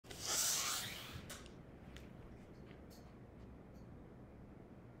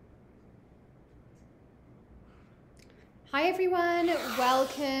Hi everyone,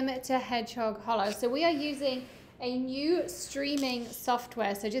 welcome to Hedgehog Hollow. So we are using a new streaming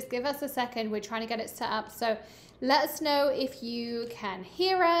software. So just give us a second, we're trying to get it set up. So let us know if you can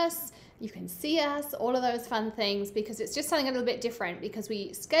hear us, you can see us, all of those fun things, because it's just something a little bit different because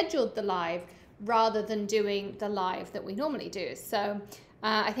we scheduled the live rather than doing the live that we normally do. So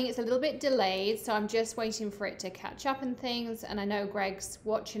I think it's a little bit delayed, so I'm just waiting for it to catch up and things. And I know Greg's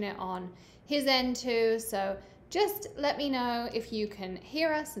watching it on his end too. So just let me know if you can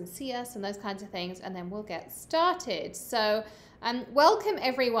hear us and see us and those kinds of things, and then we'll get started. So welcome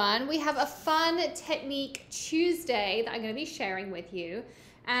everyone. We have a fun technique Tuesday that I'm going to be sharing with you.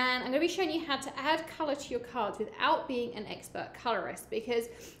 And I'm going to be showing you how to add color to your cards without being an expert colorist, because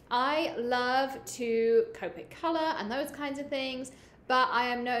I love to co-pick color and those kinds of things, but I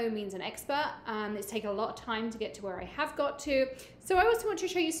am no means an expert. It's taken a lot of time to get to where I have got to. So I also want to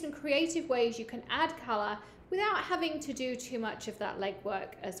show you some creative ways you can add color without having to do too much of that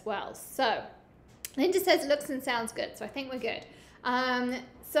legwork as well. So Linda says it looks and sounds good, so I think we're good.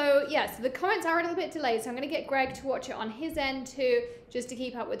 So the comments are a little bit delayed, so I'm going to get Greg to watch it on his end too, just to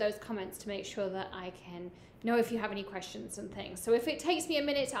keep up with those comments to make sure that I can know if you have any questions and things. So if it takes me a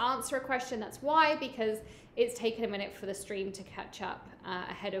minute to answer a question, that's why, because it's taken a minute for the stream to catch up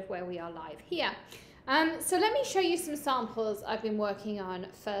ahead of where we are live here. So let me show you some samples I've been working on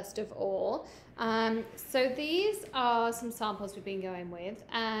first of all. So these are some samples we've been going with,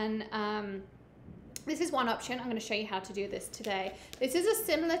 and this is one option. I'm going to show you how to do this today. This is a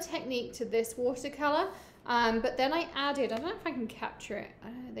similar technique to this watercolor, but then I added, I don't know if I can capture it.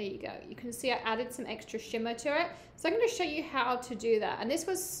 There you go. You can see I added some extra shimmer to it. So I'm going to show you how to do that. And this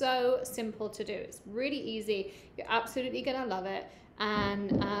was so simple to do. It's really easy. You're absolutely going to love it.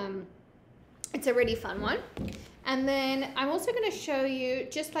 And it's a really fun one. And then I'm also going to show you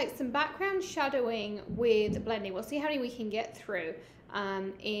just like some background shadowing with blending. We'll see how many we can get through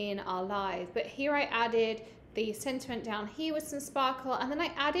in our live. But here I added the sentiment down here with some sparkle, and then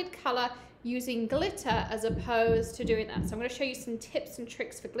I added color using glitter as opposed to doing that. So I'm going to show you some tips and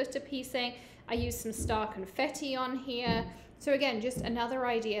tricks for glitter piecing. I used some star confetti on here. So again, just another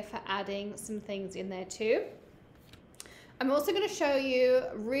idea for adding some things in there too. I'm also going to show you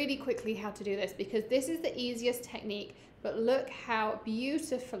really quickly how to do this, because this is the easiest technique, but look how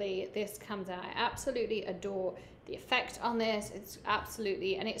beautifully this comes out. I absolutely adore the effect on this. It's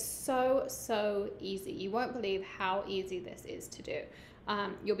absolutely, and it's so easy. You won't believe how easy this is to do.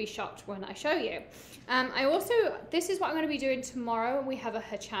 You'll be shocked when I show you. This is what I'm going to be doing tomorrow. We have a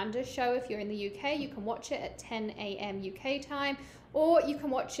Hedgehog show. If you're in the UK, you can watch it at 10 a.m. UK time, or you can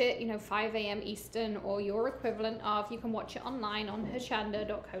watch it, 5 a.m. Eastern, or your equivalent of, you can watch it online on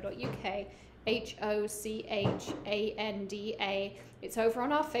hedgehanda.co.uk, H-O-C-H-A-N-D-A. It's over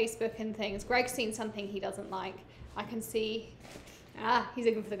on our Facebook and things. Greg's seen something he doesn't like. I can see, he's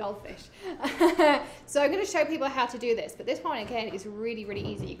looking for the goldfish. So I'm going to show people how to do this, but this one again is really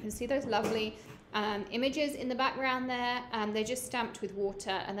easy. You can see those lovely images in the background there. They're just stamped with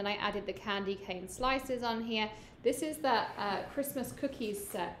water, and then I added the candy cane slices on here. This is that Christmas cookies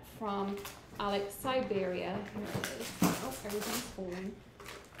set from Alex Siberia. Here it is. Oh, everything's falling.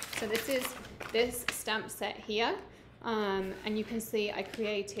 So this is this stamp set here, and you can see I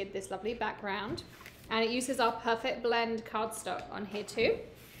created this lovely background, and it uses our Perfect Blend cardstock on here too.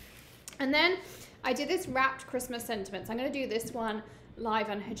 And then I did this wrapped Christmas sentiments. I'm going to do this one live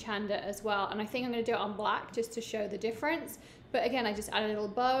on Hedgehog as well, and I think I'm going to do it on black just to show the difference. But again, I just added a little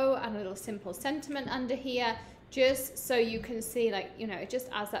bow and a little simple sentiment under here, just so you can see, it just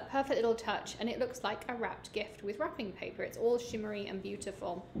adds that perfect little touch, and it looks like a wrapped gift with wrapping paper. It's all shimmery and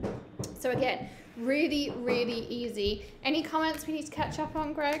beautiful. So again, really easy. Any comments we need to catch up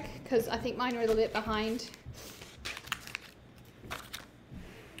on, Greg? Because I think mine are a little bit behind.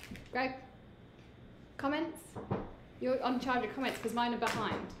 Greg, comments? You're on charge of comments because mine are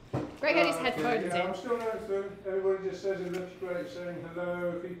behind. Greg had his headphones in. I'm still answering. Everybody just says it looks great, saying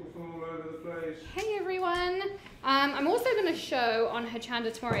hello, people from all over the place. Hey everyone. I'm also going to show on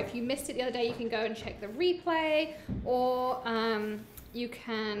Hedgehog tomorrow. If you missed it the other day, you can go and check the replay, or you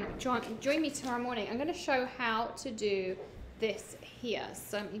can join me tomorrow morning. I'm going to show how to do this here.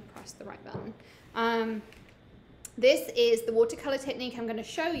 So let me press the right button. This is the watercolor technique I'm going to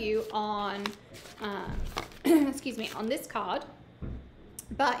show you on, excuse me, on this card.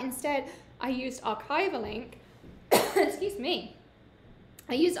 But instead, I used archival ink, excuse me,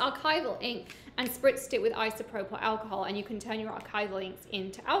 I used archival ink and spritzed it with isopropyl alcohol, and you can turn your archival inks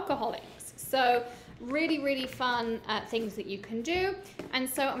into alcohol inks. So really fun things that you can do, and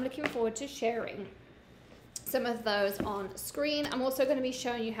so I'm looking forward to sharing some of those on screen. I'm also going to be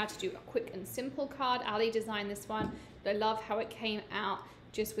showing you how to do a quick and simple card. Ali designed this one I love how it came out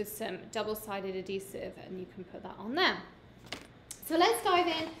just with some double-sided adhesive, and you can put that on there. So let's dive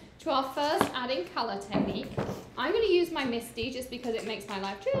in to our first adding color technique. I'm going to use my Misty just because it makes my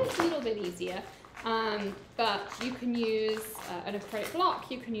life just a little bit easier. But you can use an acrylic block,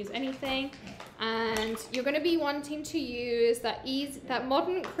 you can use anything, and you're going to be wanting to use that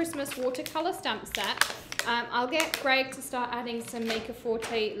modern Christmas watercolor stamp set. I'll get Greg to start adding some Maker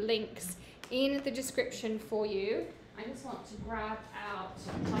Forte links in the description for you. I just want to grab out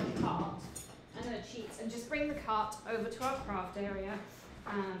my cart. I'm going to cheat and just bring the cart over to our craft area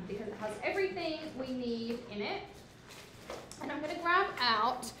because it has everything we need in it. And I'm going to grab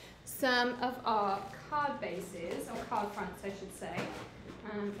out some of our card bases, or card fronts I should say.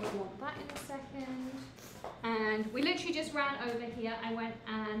 We want that in a second. And we literally just ran over here. I went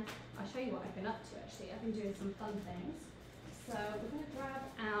and I'll show you what I've been up to actually. I've been doing some fun things. So we're going to grab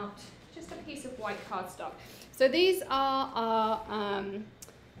out just a piece of white cardstock. So these are our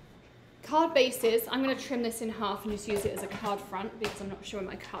card bases. I'm going to trim this in half and just use it as a card front because I'm not sure where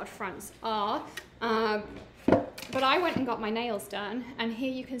my card fronts are. But I went and got my nails done, and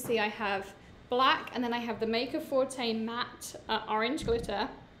here you can see I have black, and then I have the Maker Forte matte orange glitter,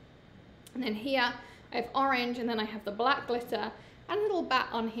 and then here I have orange, and then I have the black glitter and a little bat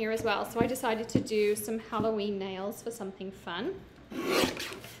on here as well. So I decided to do some Halloween nails for something fun.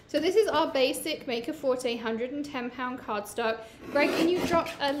 So this is our basic Maker Forte 110-pound cardstock. Greg, can you drop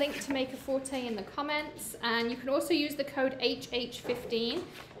a link to Maker Forte in the comments? And you can also use the code HH15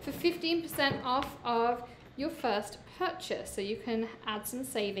 for 15% off of your first purchase. So you can add some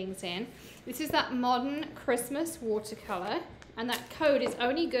savings in. This is that modern Christmas watercolor, and that code is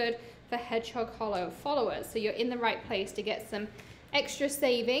only good for Hedgehog Hollow followers. So you're in the right place to get some extra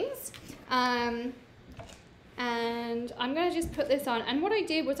savings. And I'm going to just put this on, and what I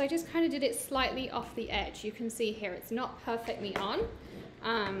did was I just kind of did it slightly off the edge. You can see here it's not perfectly on.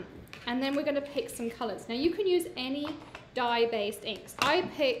 And then we're going to pick some colors. Now you can use any dye-based inks. I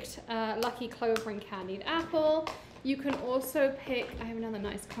picked Lucky Clover and Candied Apple. You can also pick, I have another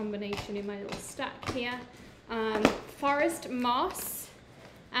nice combination in my little stack here, Forest Moss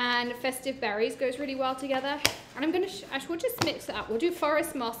and Festive Berries goes really well together. And I'm going to, we'll just mix it up. We'll do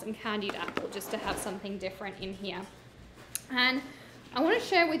Forest Moss and Candied Apple just to have something different in here. And I want to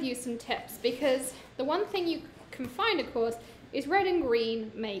share with you some tips, because the one thing you can find, of course, is red and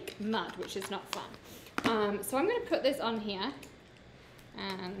green make mud, which is not fun. So I'm going to put this on here,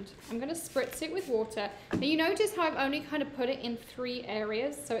 and I'm going to spritz it with water. Now you notice how I've only kind of put it in 3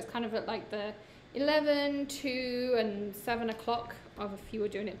 areas, so it's kind of at like the 11, 2, and 7 o'clock of if you were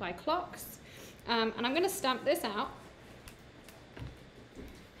doing it by clocks. And I'm going to stamp this out.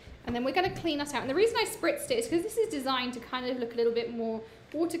 And then we're going to clean us out. And the reason I spritzed it is because this is designed to kind of look a little bit more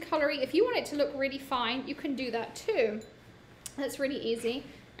watercolory. If you want it to look really fine, you can do that too. That's really easy.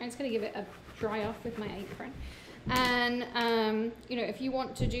 I'm just going to give it a dry off with my apron. And, you know, if you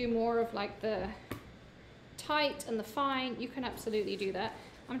want to do more of like the tight and the fine, you can absolutely do that.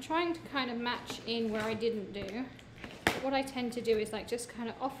 I'm trying to kind of match in where I didn't do. But what I tend to do is like just kind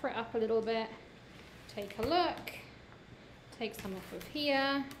of offer it up a little bit, take a look, take some off of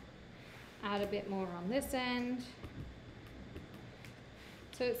here, add a bit more on this end.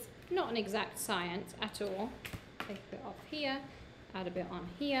 So it's not an exact science at all. Take a bit off here, add a bit on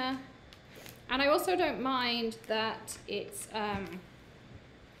here. And I also don't mind that it's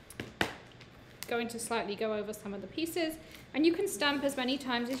going to slightly go over some of the pieces. And you can stamp as many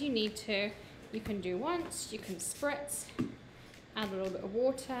times as you need to. You can do once, you can spritz, add a little bit of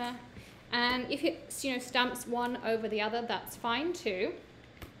water. And if it, you know, stamps one over the other, that's fine too.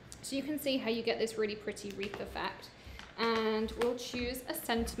 So you can see how you get this really pretty wreath effect. And we'll choose a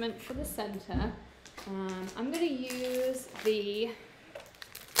sentiment for the center. I'm going to use the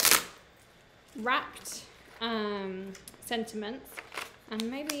wrapped sentiments, and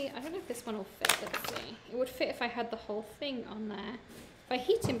maybe, I don't know if this one will fit, let's see. It would fit if I had the whole thing on there. If I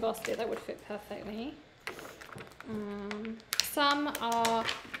heat embossed it, that would fit perfectly. Some are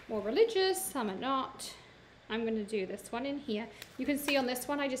more religious, some are not. I'm going to do this one in here. You can see on this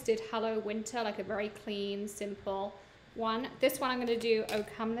one I just did Hello Winter, like a very clean, simple one. This one I'm going to do Oh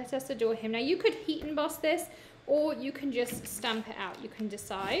Come Let Us Adore Him. Now you could heat emboss this, or you can just stamp it out. You can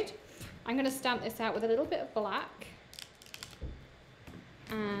decide. I'm going to stamp this out with a little bit of black.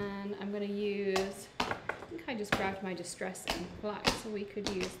 And I'm going to use, I think I just grabbed my Distress ink black, so we could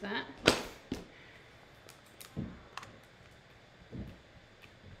use that.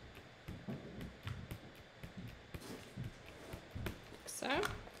 So.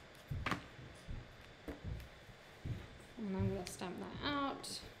 And I'm going to stamp that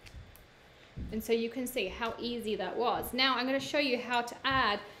out. And so you can see how easy that was. Now I'm going to show you how to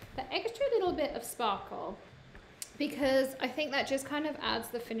add the extra little bit of sparkle, because I think that just kind of adds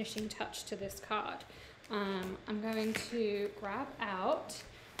the finishing touch to this card. I'm going to grab out,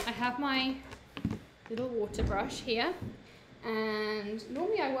 I have my little water brush here, and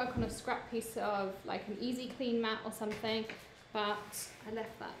normally I work on a scrap piece of like an easy clean mat or something, but I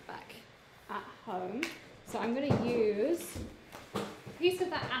left that back at home. So I'm going to use a piece of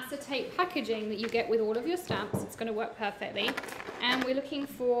that acetate packaging that you get with all of your stamps. It's going to work perfectly. And we're looking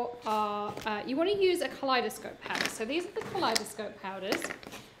for our, you want to use a kaleidoscope powder. So these are the kaleidoscope powders,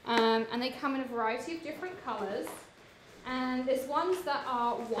 and they come in a variety of different colors. And there's ones that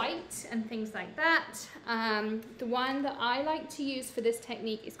are white and things like that. The one that I like to use for this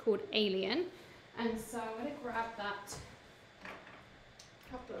technique is called Alien. And so I'm going to grab that,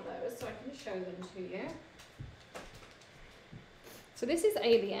 couple of those so I can show them to you. So this is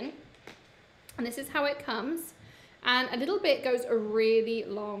Alien, and this is how it comes. And a little bit goes a really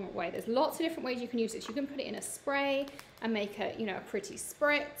long way. There's lots of different ways you can use this. You can put it in a spray and make a, you know, a pretty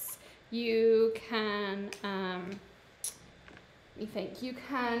spritz. You can, you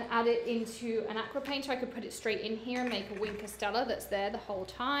can add it into an aqua painter. I could put it straight in here and make a Wink Stella that's there the whole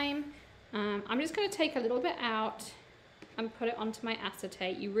time. I'm just going to take a little bit out and put it onto my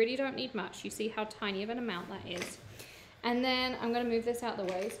acetate. You really don't need much. You see how tiny of an amount that is. And then I'm going to move this out of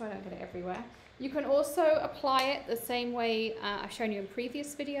the way so I don't get it everywhere. You can also apply it the same way I've shown you in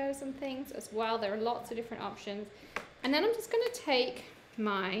previous videos and things as well. There are lots of different options. And then I'm just going to take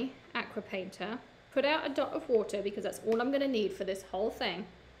my aqua painter, put out a dot of water because that's all I'm going to need for this whole thing.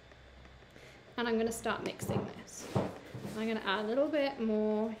 And I'm going to start mixing this. I'm going to add a little bit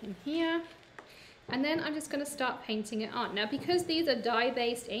more in here. And then I'm just going to start painting it on. Now, because these are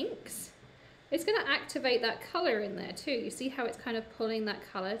dye-based inks, it's going to activate that color in there too. You see how it's kind of pulling that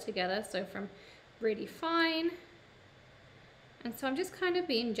color together. So from really fine. And so I'm just kind of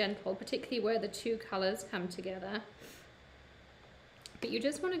being gentle, particularly where the two colors come together. But you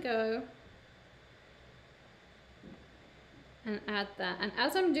just want to go and add that. And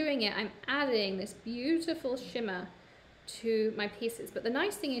as I'm doing it, I'm adding this beautiful shimmer to my pieces. But the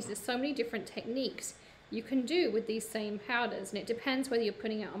nice thing is there's so many different techniques you can do with these same powders, and it depends whether you're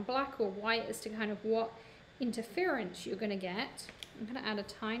putting it on black or white as to kind of what interference you're going to get. I'm going to add a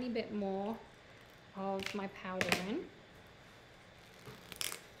tiny bit more of my powder in.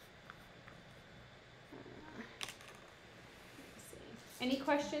 Any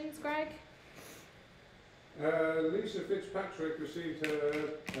questions, Greg? Lisa Fitzpatrick received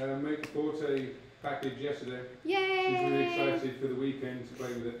her Make Forte package yesterday. Yay! She's really excited for the weekend to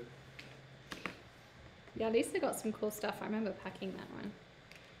play with it. Yeah, Lisa got some cool stuff. I remember packing that one.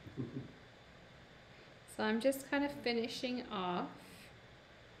 So I'm just kind of finishing off.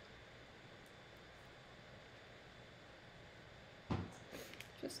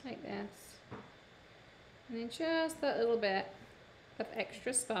 Just like this. And then just that little bit of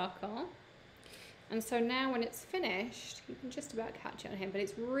extra sparkle. And so now when it's finished, you can just about catch it on him, but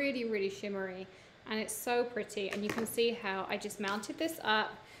it's really, really shimmery and it's so pretty. And you can see how I just mounted this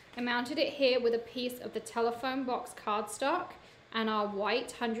up. I mounted it here with a piece of the telephone box cardstock and our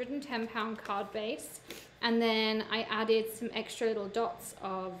white 110 pound card base. And then I added some extra little dots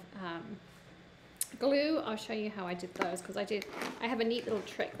of glue. I'll show you how I did those because I have a neat little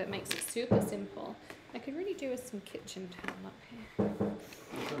trick that makes it super simple. I could really do with some kitchen towel up here.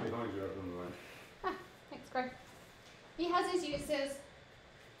 It's behind you, on the way. Ah, thanks, Greg. He has his uses.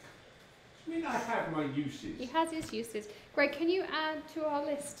 I mean, I have my uses. He has his uses. Greg, can you add to our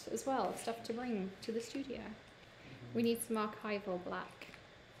list as well of stuff to bring to the studio? We need some archival black.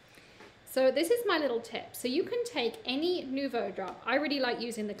 So this is my little tip. So you can take any Nouveau drop. I really like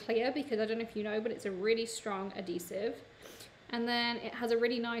using the clear because I don't know if you know, but it's a really strong adhesive. And then it has a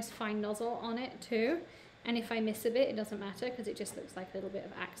really nice fine nozzle on it too. And if I miss a bit, it doesn't matter because it just looks like a little bit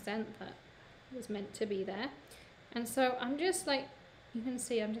of accent that was meant to be there. And so I'm just like, you can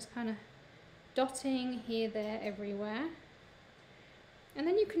see I'm just kind of dotting here, there, everywhere. And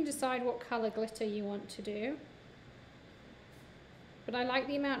then you can decide what color glitter you want to do. But I like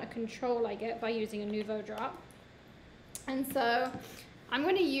the amount of control I get by using a Nouveau drop. And so I'm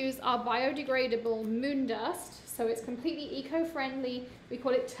going to use our biodegradable moon dust. So it's completely eco-friendly. We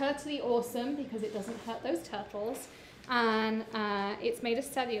call it Turtly Awesome because it doesn't hurt those turtles. And it's made of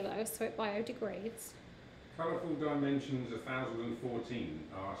cellulose, so it biodegrades. Colourful Dimensions 1014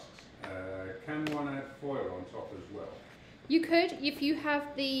 asks, can one add foil on top as well? You could, if you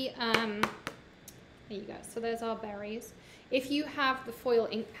have the, there you go, so there's our berries. If you have the foil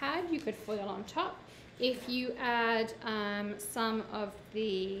ink pad, you could foil on top. If you add some of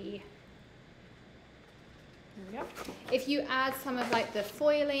the we go. If you add some of like the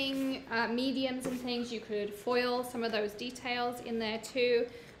foiling mediums and things, you could foil some of those details in there too.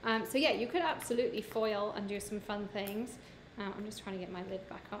 So yeah, you could absolutely foil and do some fun things. I'm just trying to get my lid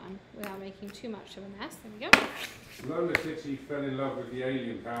back on without making too much of a mess. There we go. Lola Kitty fell in love with the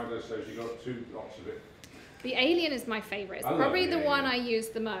alien powder, so she got 2 lots of it. The alien is my favourite. It's probably the one I use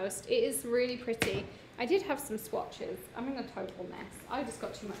the most. It is really pretty. I did have some swatches. I'm in a total mess. I just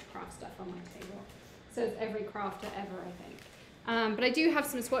got too much craft stuff on my table. So it's every crafter ever, I think. But I do have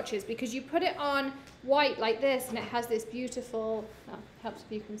some swatches because you put it on white like this and it has this beautiful, helps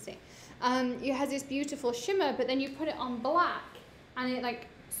if you can see. It has this beautiful shimmer, but then you put it on black and it like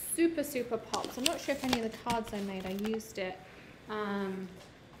super, super pops. I'm not sure if any of the cards I made, I used it.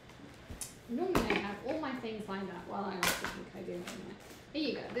 Normally I have all my things lined up. Well, I also think I do. Here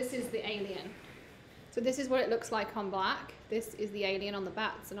you go. This is the alien. So this is what it looks like on black. This is the alien on the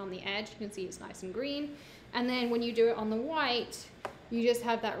bats and on the edge. You can see it's nice and green. And then when you do it on the white, you just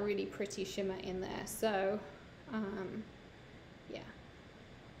have that really pretty shimmer in there. So, yeah.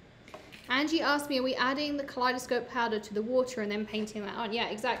 Angie asked me, are we adding the kaleidoscope powder to the water and then painting that on? Yeah,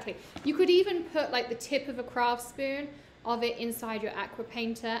 exactly. You could even put like the tip of a craft spoon of it inside your aqua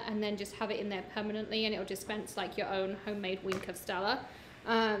painter and then just have it in there permanently and it'll dispense like your own homemade wink of Stella.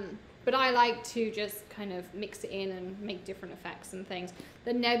 But I like to just kind of mix it in and make different effects and things.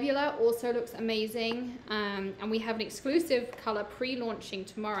 The nebula also looks amazing, and we have an exclusive color pre-launching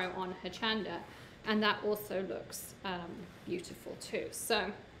tomorrow on Hedgehog, and that also looks beautiful too.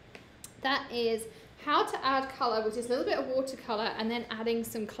 So that is how to add color with just a little bit of watercolor and then adding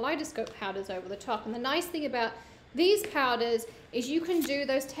some kaleidoscope powders over the top. And the nice thing about these powders is you can do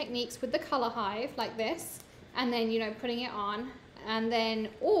those techniques with the color hive like this, and then, you know, putting it on. And then,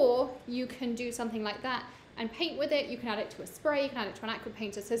 or you can do something like that and paint with it. You can add it to a spray, you can add it to an aqua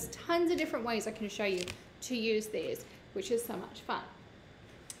painter. So there's tons of different ways I can show you to use these, which is so much fun.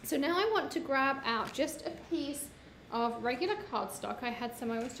 So now I want to grab out just a piece of regular cardstock. I had some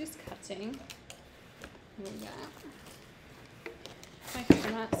I was just cutting. Here we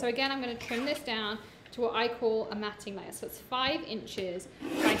go. So again, I'm going to trim this down to what I call a matting layer. So it's 5 inches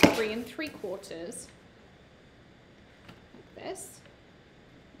by 3 3/4. This.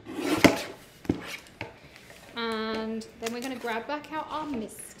 And then we're going to grab back out our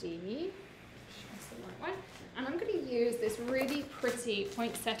Misty. That's the right one. And I'm going to use this really pretty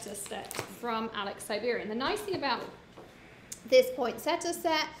poinsettia set from Alex Siberian. The nice thing about this poinsettia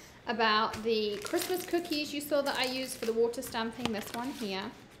set, about the Christmas cookies you saw that I used for the water stamping, this one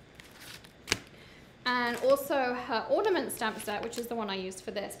here, and also her ornament stamp set, which is the one I used for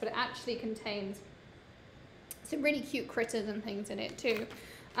this, but it actually contains some really cute critters and things in it too.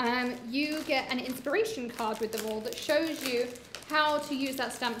 You get an inspiration card with them all that shows you how to use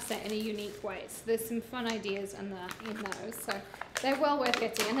that stamp set in a unique way. So there's some fun ideas in those. So they're well worth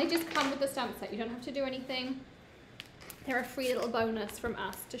getting. And they just come with the stamp set. You don't have to do anything. They're a free little bonus from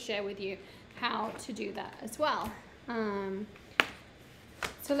us to share with you how to do that as well.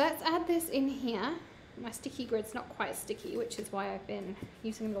 So let's add this in here. My sticky grid's not quite sticky, which is why I've been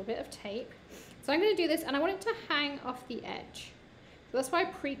using a little bit of tape. So I'm going to do this, and I want it to hang off the edge. So that's why I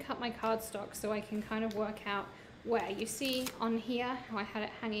pre-cut my cardstock, so I can kind of work out where. You see on here how I had it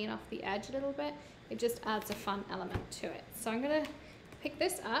hanging off the edge a little bit? It just adds a fun element to it. So I'm going to pick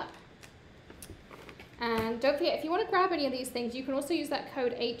this up. And don't forget, if you want to grab any of these things, you can also use that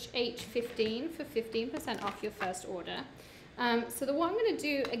code HH15 for 15% off your first order. So what I'm going to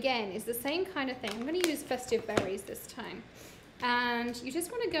do, again, is the same kind of thing. I'm going to use festive berries this time. And you just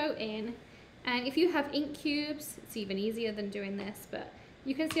want to go in. And if you have ink cubes, it's even easier than doing this, but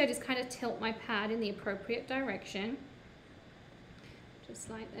you can see I just kind of tilt my pad in the appropriate direction, just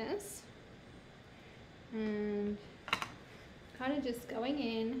like this, and kind of just going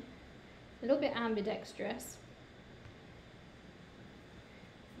in, a little bit ambidextrous.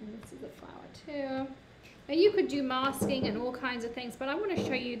 And this is a flower too. Now you could do masking and all kinds of things, but I want to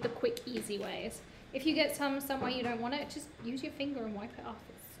show you the quick, easy ways. If you get somewhere you don't want it, just use your finger and wipe it off.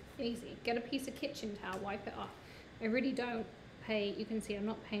 Easy. Get a piece of kitchen towel, wipe it off. I really don't pay, you can see I'm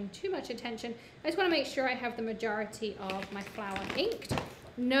not paying too much attention. I just want to make sure I have the majority of my flower inked.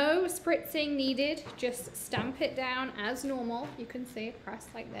 No spritzing needed, just stamp it down as normal. You can see, press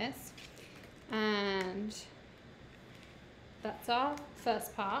like this. And that's our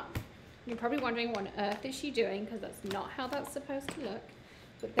first part. You're probably wondering what on earth is she doing, because that's not how that's supposed to look.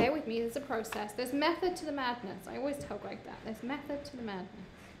 But bear with me, there's a process. There's method to the madness. I always tell Greg that. There's method to the madness.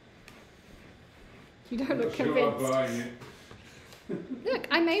 You don't look convinced. Look,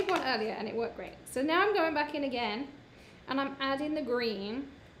 I made one earlier and it worked great. So now I'm going back in again and I'm adding the green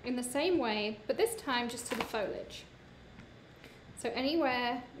in the same way, but this time just to the foliage. So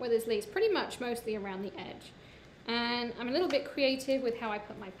anywhere where there's leaves, pretty much mostly around the edge. And I'm a little bit creative with how I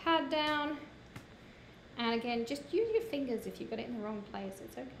put my pad down. And again, just use your fingers if you've got it in the wrong place,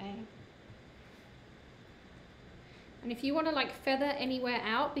 it's okay. And if you want to like feather anywhere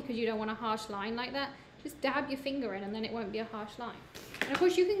out because you don't want a harsh line like that, just dab your finger in and then it won't be a harsh line. And of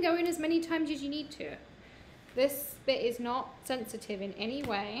course you can go in as many times as you need to. This bit is not sensitive in any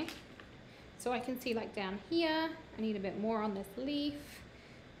way. So I can see like down here, I need a bit more on this leaf.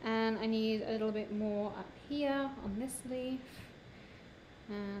 And I need a little bit more up here on this leaf.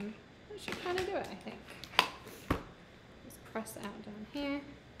 And that should kind of do it, I think. Just press it out down here.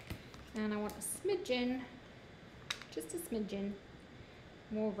 And I want a smidgen, just a smidgen,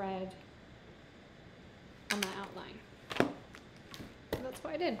 more red on that outline. So that's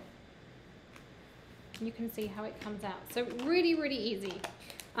what I did. You can see how it comes out. So really, really easy.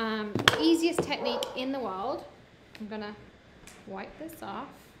 Easiest technique in the world. I'm gonna wipe this off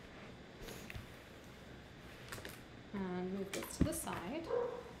and move this to the side.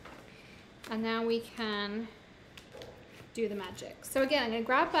 And now we can do the magic. So again, I'm gonna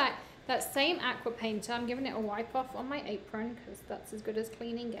grab back that same aqua painter. I'm giving it a wipe off on my apron because that's as good as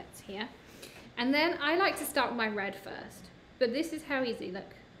cleaning gets here. And then I like to start with my red first. But this is how easy,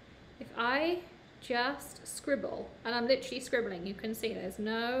 look. If I just scribble, and I'm literally scribbling, you can see there's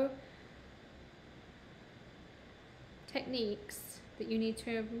no techniques that you need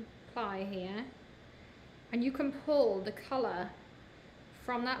to apply here. And you can pull the color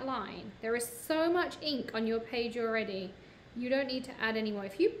from that line. There is so much ink on your page already. You don't need to add any more.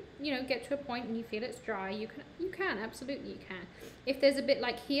 If you get to a point and you feel it's dry, you can, absolutely you can. If there's a bit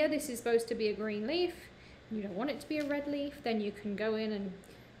like here, this is supposed to be a green leaf, and you don't want it to be a red leaf, then you can go in and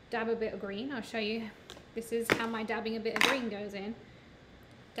dab a bit of green. I'll show you. This is how my dabbing a bit of green goes in.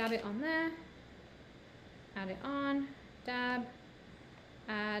 Dab it on there, add it on, dab,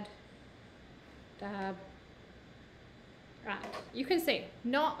 add, dab, add. You can see,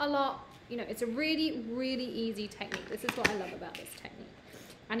 not a lot, it's a really, really easy technique. This is what I love about this technique.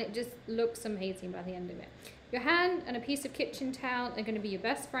 And it just looks amazing by the end of it. Your hand and a piece of kitchen towel are going to be your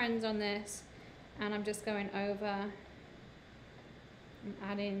best friends on this. And I'm just going over and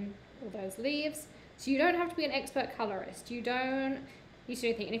adding all those leaves. So you don't have to be an expert colorist. You don't need to do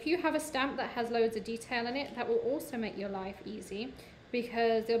anything. And if you have a stamp that has loads of detail in it, that will also make your life easy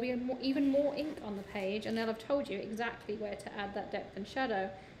because there'll be even more ink on the page and they'll have told you exactly where to add that depth and shadow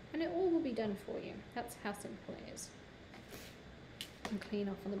and it all will be done for you. That's how simple it is. And clean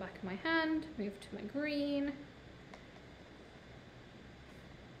off on the back of my hand, move to my green.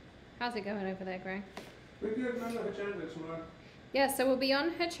 How's it going over there, Greg? We're good, man. Hedgehog tomorrow. Yeah, so we'll be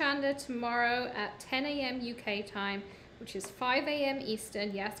on Hedgehog tomorrow at 10 a.m. UK time, which is 5 a.m.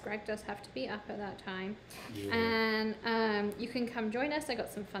 Eastern. Yes, Greg does have to be up at that time. Yeah. And you can come join us. I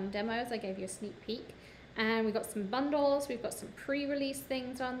got some fun demos. I gave you a sneak peek. And we've got some bundles. We've got some pre-release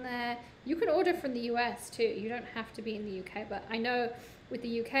things on there. You can order from the US too. You don't have to be in the UK, but I know with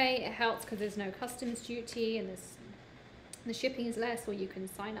the UK it helps because there's no customs duty and the shipping is less, or you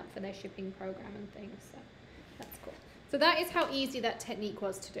can sign up for their shipping program and things. So that's cool. So that is how easy that technique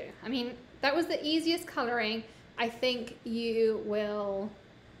was to do. I mean, that was the easiest coloring I think you will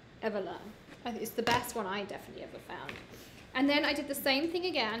ever learn. I think it's the best one I definitely ever found. And then I did the same thing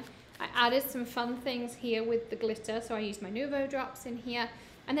again. I added some fun things here with the glitter. So I used my Nuvo drops in here.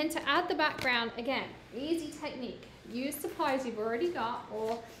 And then to add the background, again, easy technique. Use supplies you've already got,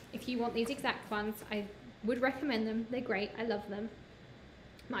 or if you want these exact ones, I would recommend them. They're great. I love them.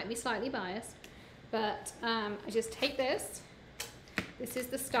 Might be slightly biased. But I just take this. This is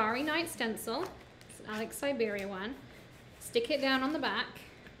the Starry Night stencil. It's an Alex Siberia one. Stick it down on the back.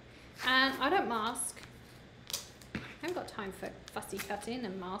 And I don't mask. I haven't got time for fussy cutting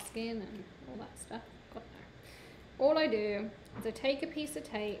and masking and all that stuff. God no. All I do is I take a piece of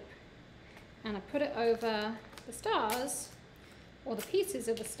tape and I put it over the stars or the pieces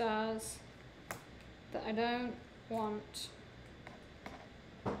of the stars that I don't want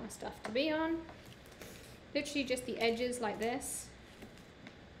my stuff to be on. Literally just the edges like this.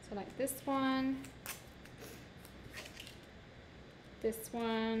 So like this one,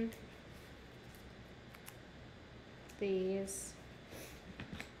 these,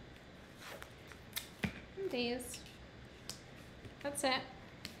 and these. That's it.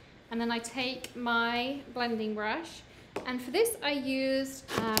 And then I take my blending brush, and for this I used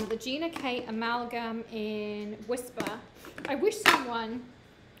the Gina K Amalgam in Whisper. I wish someone,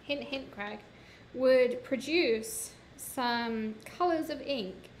 hint hint Craig, would produce some colors of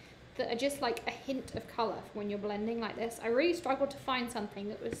ink that are just like a hint of color when you're blending like this. I really struggled to find something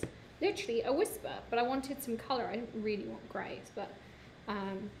that was literally a whisper, but I wanted some color. I didn't really want grays, but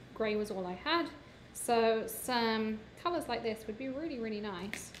gray was all I had. So some colors like this would be really, really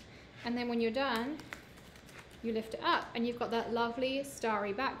nice. And then when you're done, you lift it up and you've got that lovely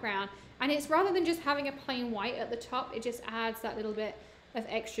starry background. And it's rather than just having a plain white at the top, it just adds that little bit of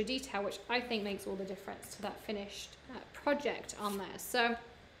extra detail, which I think makes all the difference to that finished project on there. So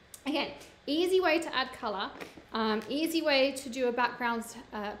again, easy way to add color, easy way to do a background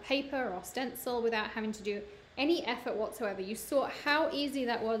paper or stencil without having to do any effort whatsoever. You saw how easy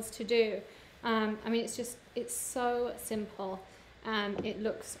that was to do. I mean, it's so simple and it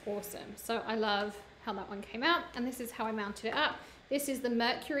looks awesome. So I love how that one came out, and this is how I mounted it up. This is the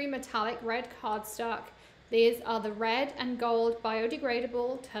Mercury Metallic Red cardstock. These are the red and gold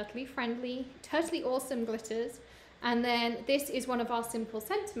biodegradable, turtly awesome glitters. And then this is one of our simple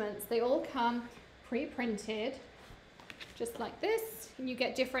sentiments. They all come pre-printed, just like this. And you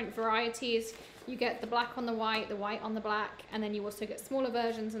get different varieties. You get the black on the white on the black, and then you also get smaller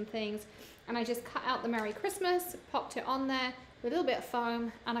versions and things. And I just cut out the Merry Christmas, popped it on there with a little bit of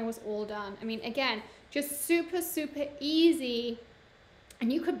foam, and I was all done. I mean, again, just super, super easy.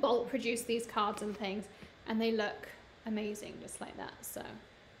 And you could bulk produce these cards and things, and they look amazing just like that. So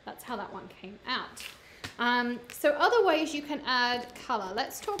that's how that one came out. So other ways you can add color.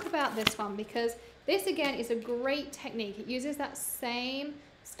 Let's talk about this one, because this again is a great technique. It uses that same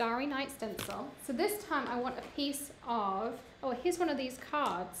Starry Night stencil. So this time I want a piece of, oh, here's one of these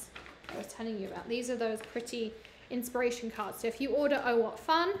cards I was telling you about. These are those pretty inspiration cards. So if you order Oh What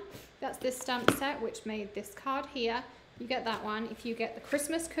Fun, that's this stamp set which made this card here. You get that one. If you get the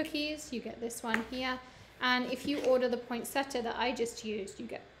Christmas cookies, you get this one here. And if you order the poinsettia that I just used, you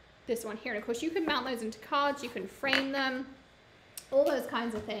get this one here. And of course you can mount those into cards, you can frame them, all those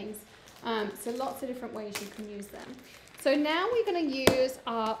kinds of things. So lots of different ways you can use them. So now we're going to use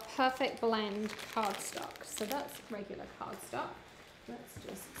our Perfect Blend cardstock. So that's regular cardstock. Let's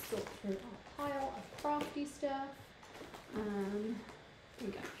just sort through our pile of crafty stuff. Here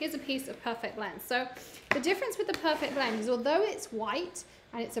we go. Here's a piece of Perfect Blend. So the difference with the Perfect Blend is, although it's white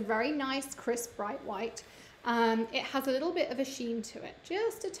and it's a very nice, crisp, bright white, it has a little bit of a sheen to it,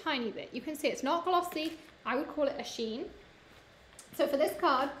 just a tiny bit. You can see it's not glossy. I would call it a sheen. So for this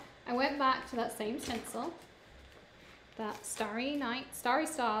card, I went back to that same stencil, that Starry Night, Starry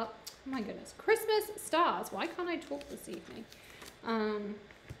Star, oh my goodness, Christmas Stars. Why can't I talk this evening?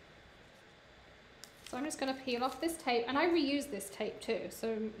 So I'm just going to peel off this tape, and I reuse this tape too.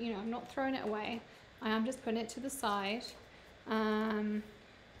 So, you know, I'm not throwing it away. I am just putting it to the side.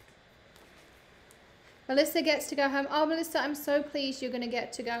 Melissa gets to go home. Oh, Melissa, I'm so pleased you're going to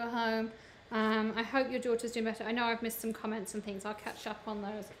get to go home. I hope your daughter's doing better. I know I've missed some comments and things. I'll catch up on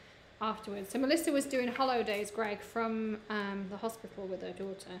those afterwards. So Melissa was doing holidays, Greg, from the hospital with her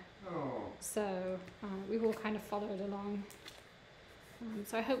daughter. Oh. So we've all kind of followed along.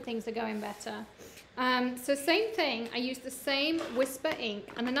 So I hope things are going better. So same thing, I use the same Whisper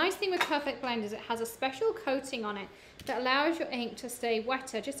ink, and the nice thing with Perfect Blend is it has a special coating on it that allows your ink to stay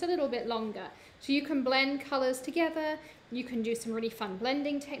wetter just a little bit longer. So you can blend colors together, you can do some really fun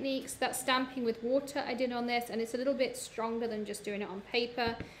blending techniques. That stamping with water I did on this, and it's a little bit stronger than just doing it on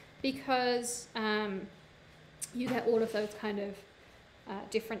paper, because you get all of those kind of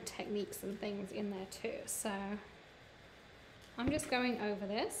different techniques and things in there too. So I'm just going over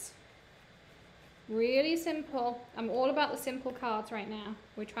this. Really simple. I'm all about the simple cards right now.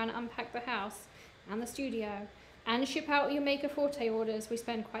 We're trying to unpack the house and the studio and ship out your Maker Forte orders. We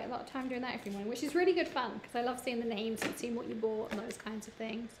spend quite a lot of time doing that every morning, which is really good fun because I love seeing the names and seeing what you bought and those kinds of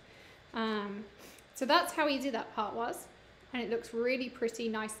things. So that's how easy that part was. And it looks really pretty,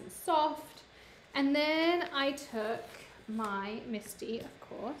 nice and soft. And then I took my Misty, of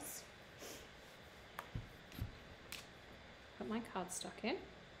course. Put my cardstock in.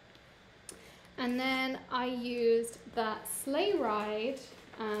 And then I used that Sleigh Ride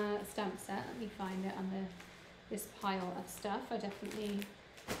stamp set. Let me find it under this pile of stuff. I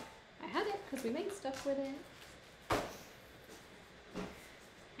had it because we made stuff with it.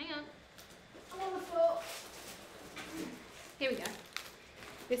 Hang on. I'm on the floor. Here we go.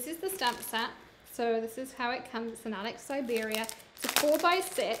 This is the stamp set. So this is how it comes. It's an Alex Siberia. It's a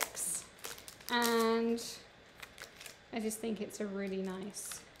 4x6. And I just think it's a really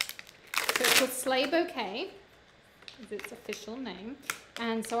nice. So it's called Sleigh Bouquet, is its official name.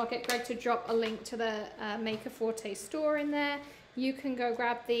 And so I'll get Greg to drop a link to the Maker Forte store in there. You can go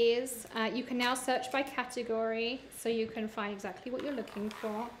grab these. You can now search by category, so you can find exactly what you're looking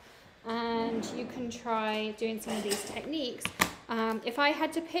for. And you can try doing some of these techniques. If I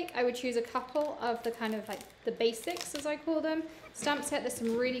had to pick, I would choose a couple of the kind of like the basics, as I call them, stamp set. There's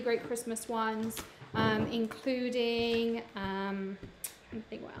some really great Christmas ones, including, I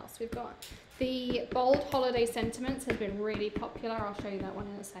think what else we've got. The bold holiday sentiments has been really popular. I'll show you that one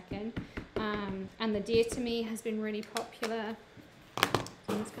in a second. And the Dear to Me has been really popular. So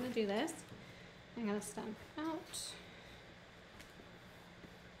I'm just going to do this. I'm going to stamp out.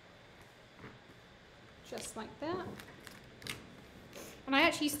 Just like that. And I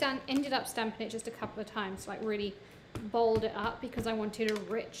actually ended up stamping it just a couple of times, like really bold it up because I wanted a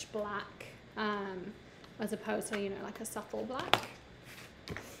rich black, as opposed to, you know, like a subtle black.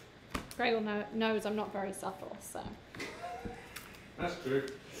 Gray knows I'm not very subtle, so. That's true.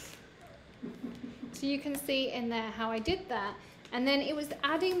 So you can see in there how I did that. And then it was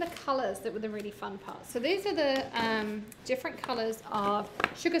adding the colors that were the really fun part. So these are the different colors of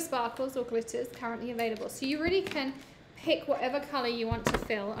sugar sparkles or glitters currently available. So you really can pick whatever color you want to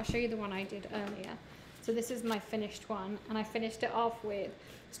fill. I'll show you the one I did earlier. So this is my finished one, and I finished it off with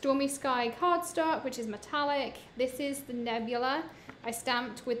Stormy Sky cardstock, which is metallic. This is the Nebula. I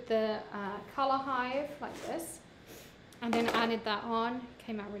stamped with the color hive like this, and then added that on.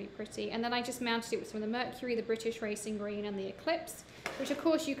 Came out really pretty. And then I just mounted it with some of the Mercury, the British Racing Green, and the Eclipse, which of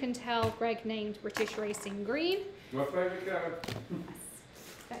course you can tell Greg named British Racing Green. My favourite colour. Yes,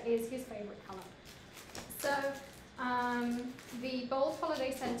 that is his favourite colour. So the Bold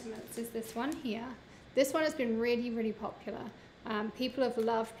Holiday Sentiments is this one here. This one has been really, really popular. People have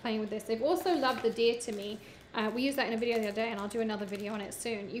loved playing with this. They've also loved the Dear to Me. We used that in a video the other day, and I'll do another video on it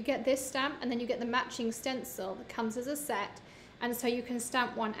soon. You get this stamp, and then you get the matching stencil that comes as a set. And so you can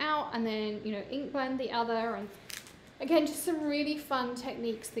stamp one out, and then, you know, ink blend the other. And again, just some really fun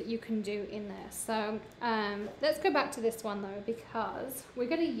techniques that you can do in there. So let's go back to this one though, because we're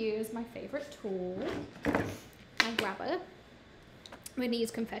going to use my favorite tool, my grabber. We're going to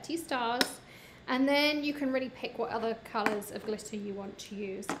use confetti stars. And then you can really pick what other colors of glitter you want to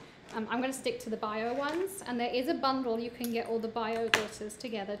use. I'm going to stick to the bio ones, and there is a bundle you can get all the bio glitters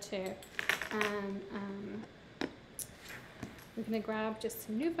together too. We're going to grab just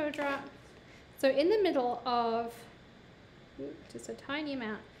some Nouveau Drop. So in the middle of, just a tiny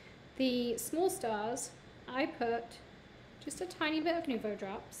amount, the small stars, I put just a tiny bit of Nouveau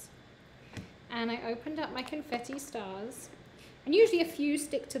Drops, and I opened up my confetti stars. And usually a few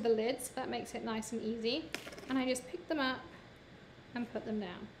stick to the lid, so that makes it nice and easy. And I just pick them up and put them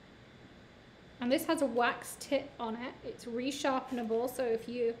down. And this has a wax tip on it. It's resharpenable, so if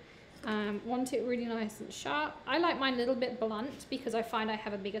you want it really nice and sharp. I like mine a little bit blunt because I find I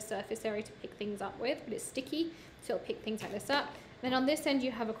have a bigger surface area to pick things up with, but it's sticky, so it'll pick things like this up. Then on this end you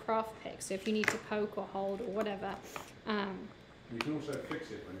have a craft pick, so if you need to poke or hold or whatever. You can also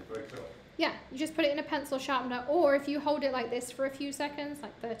fix it when it breaks off. Yeah, you just put it in a pencil sharpener, or if you hold it like this for a few seconds,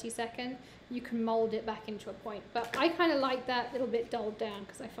 like 30 seconds, you can mold it back into a point. But I kind of like that little bit dulled down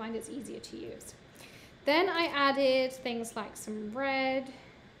because I find it's easier to use. Then I added things like some red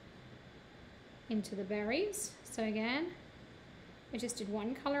into the berries. So again, I just did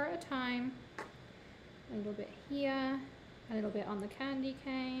one color at a time. A little bit here, a little bit on the candy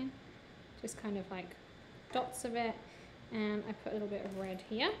cane, just kind of like dots of it. And I put a little bit of red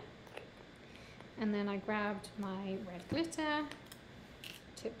here. And then I grabbed my red glitter,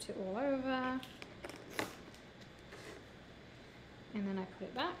 tipped it all over, and then I put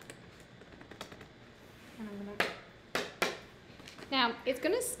it back. And I'm gonna... Now, it's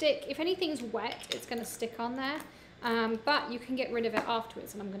gonna stick, if anything's wet, it's gonna stick on there, but you can get rid of it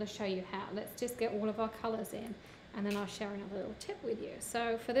afterwards, and I'm gonna show you how. Let's just get all of our colors in, and then I'll share another little tip with you.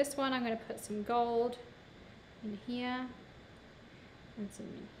 So for this one, I'm gonna put some gold in here, and some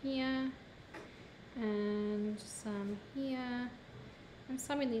in here, and some here, and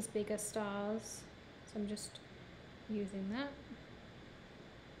some in these bigger stars. So I'm just using that.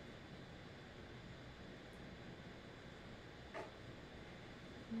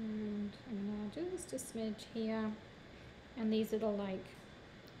 And I'm gonna do just a smidge here, and these little, like,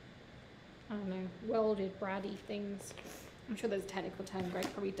 I don't know, welded brady things. I'm sure there's a technical term, Greg's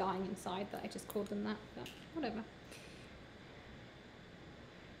probably dying inside that I just called them that, but whatever.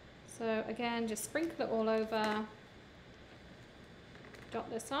 So again, just sprinkle it all over,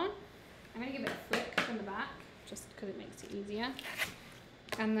 dot this on. I'm going to give it a flick from the back, just because it makes it easier.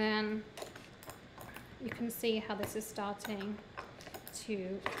 And then you can see how this is starting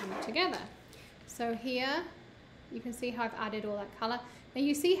to come together. So here, you can see how I've added all that colour. Now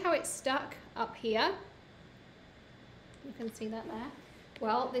you see how it's stuck up here? You can see that there.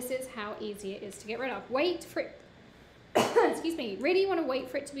 Well, this is how easy it is to get rid of. Wait for it. Excuse me, really want to wait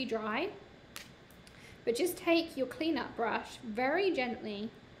for it to be dry But just take your cleanup brush very gently.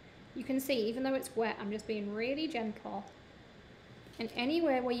 You can see, even though it's wet, I'm just being really gentle. And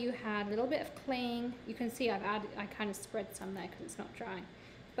anywhere where you had a little bit of cling, you can see I kind of spread some there because it's not dry.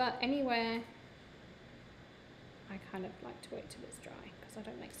 But anywhere, I kind of like to wait till it's dry because I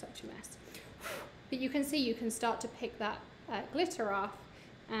don't make such a mess. But you can see you can start to pick that glitter off.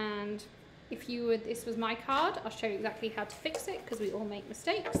 And if you would, this was my card, I'll show you exactly how to fix it because we all make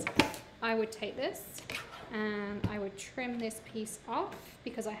mistakes. I would take this and I would trim this piece off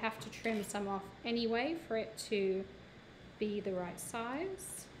because I have to trim some off anyway for it to be the right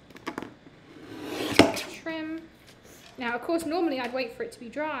size. Trim. Now, of course, normally I'd wait for it to be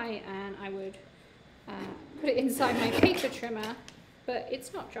dry and I would put it inside my paper trimmer, but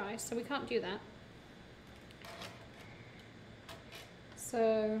it's not dry, so we can't do that.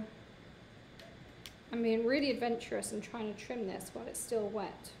 So I'm being really adventurous and trying to trim this while it's still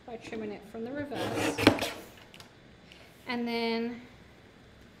wet by trimming it from the reverse. And then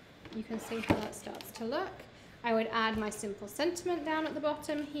you can see how that starts to look. I would add my simple sentiment down at the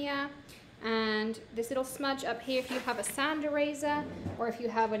bottom here. And this little smudge up here, if you have a sand eraser or if you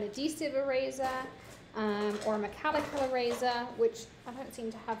have an adhesive eraser or a mechanical eraser, which I don't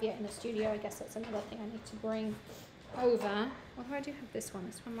seem to have yet in the studio. I guess that's another thing I need to bring over. Although I do have this one.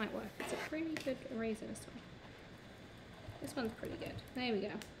 This one might work. It's a pretty good eraser, this one. This one's pretty good. There we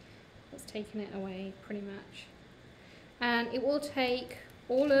go. That's taking it away pretty much. And it will take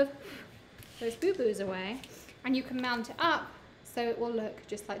all of those boo-boos away. And you can mount it up so it will look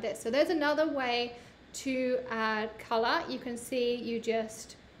just like this. So there's another way to add color. You can see you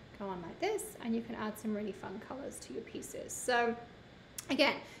just go on like this and you can add some really fun colors to your pieces. So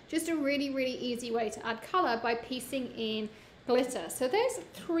again, just a really, really easy way to add color by piecing in glitter. So there's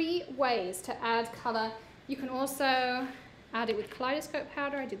 3 ways to add color. You can also add it with kaleidoscope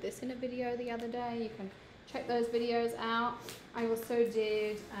powder. I did this in a video the other day. You can check those videos out. I also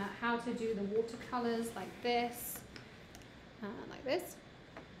did how to do the watercolors like this.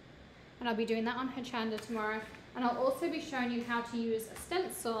 And I'll be doing that on Hedgehog tomorrow. And I'll also be showing you how to use a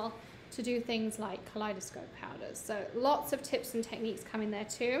stencil to do things like kaleidoscope powders. So lots of tips and techniques come in there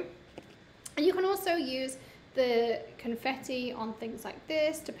too. And you can also use the confetti on things like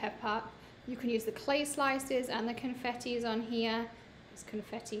this to pep up. You can use the clay slices and the confettis on here. There's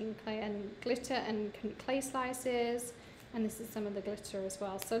confetti and clay and glitter and clay slices. And this is some of the glitter as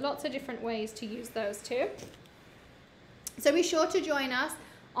well. So lots of different ways to use those too. So be sure to join us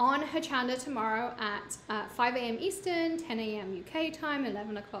on Hedgehog tomorrow at 5 a.m. Eastern, 10 a.m. UK time,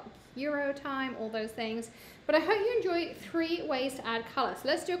 11 o'clock Euro time, all those things. But I hope you enjoyed 3 ways to add color. So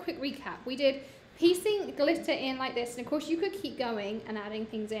let's do a quick recap. We did piecing glitter in like this, and of course you could keep going and adding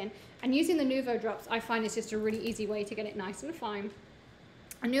things in. And using the Nuvo drops, I find is just a really easy way to get it nice and fine.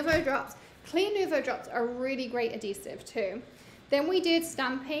 And Nuvo drops, clear Nuvo drops are a really great adhesive too. Then we did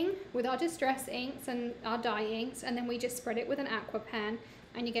stamping with our distress inks and our dye inks, and then we just spread it with an aqua pen.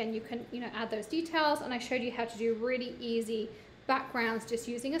 And again, you can add those details, and I showed you how to do really easy backgrounds just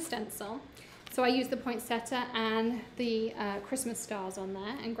using a stencil. So I used the poinsettia and the Christmas stars on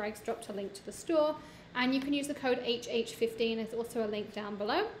there, and Greg's dropped a link to the store. And you can use the code HH15, there's also a link down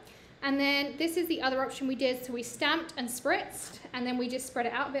below. And then this is the other option we did. So we stamped and spritzed, and then we just spread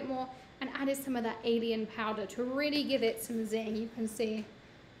it out a bit more and added some of that alien powder to really give it some zing. You can see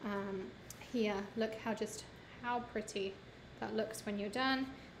here, look how pretty that looks when you're done.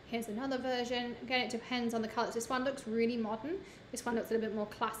 Here's another version. Again, it depends on the colors. This one looks really modern. This one looks a little bit more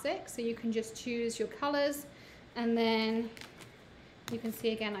classic. So you can just choose your colors. And then you can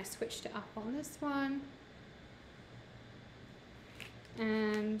see again, I switched it up on this one.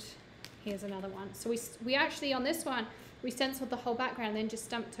 And here's another one. So we actually, on this one, we stenciled the whole background and then just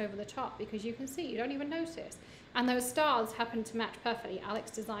stamped over the top, because you can see, you don't even notice. And those stars happen to match perfectly. Alex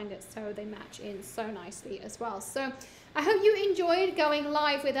designed it so they match in so nicely as well. So I hope you enjoyed going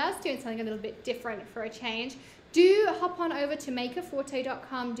live with us, doing something a little bit different for a change. Do hop on over to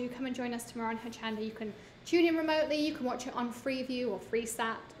makerforte.com. Do come and join us tomorrow on Hedgehog. You can tune in remotely. You can watch it on Freeview or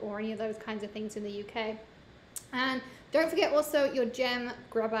FreeSat or any of those kinds of things in the UK. And don't forget also your gem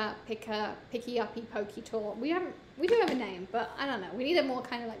grubber picker picky uppy pokey tool. We do have a name, but I don't know. We need a more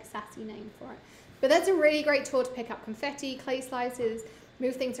kind of like sassy name for it. But that's a really great tool to pick up confetti, clay slices,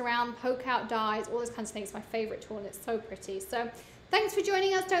 move things around, poke out dies, all those kinds of things. It's my favorite tool and it's so pretty. So thanks for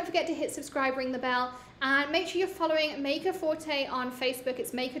joining us. Don't forget to hit subscribe, ring the bell, and make sure you're following Maker Forte on Facebook.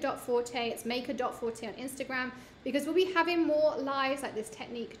 It's maker.forte. It's maker.forte on Instagram. because we'll be having more lives like this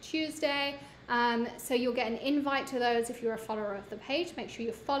Technique Tuesday. So you'll get an invite to those if you're a follower of the page. Make sure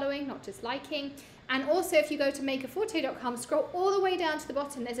you're following, not just liking. And also if you go to makerforte.com, scroll all the way down to the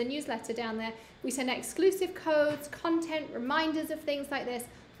bottom, there's a newsletter down there. We send out exclusive codes, content, reminders of things like this,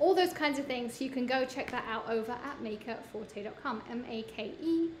 all those kinds of things. So you can go check that out over at makerforte.com,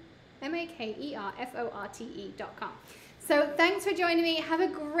 makerforte.com. So thanks for joining me. Have a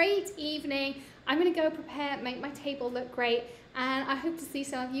great evening. I'm going to go prepare, make my table look great. And I hope to see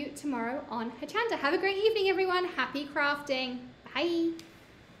some of you tomorrow on Hedgehog. Have a great evening, everyone. Happy crafting. Bye.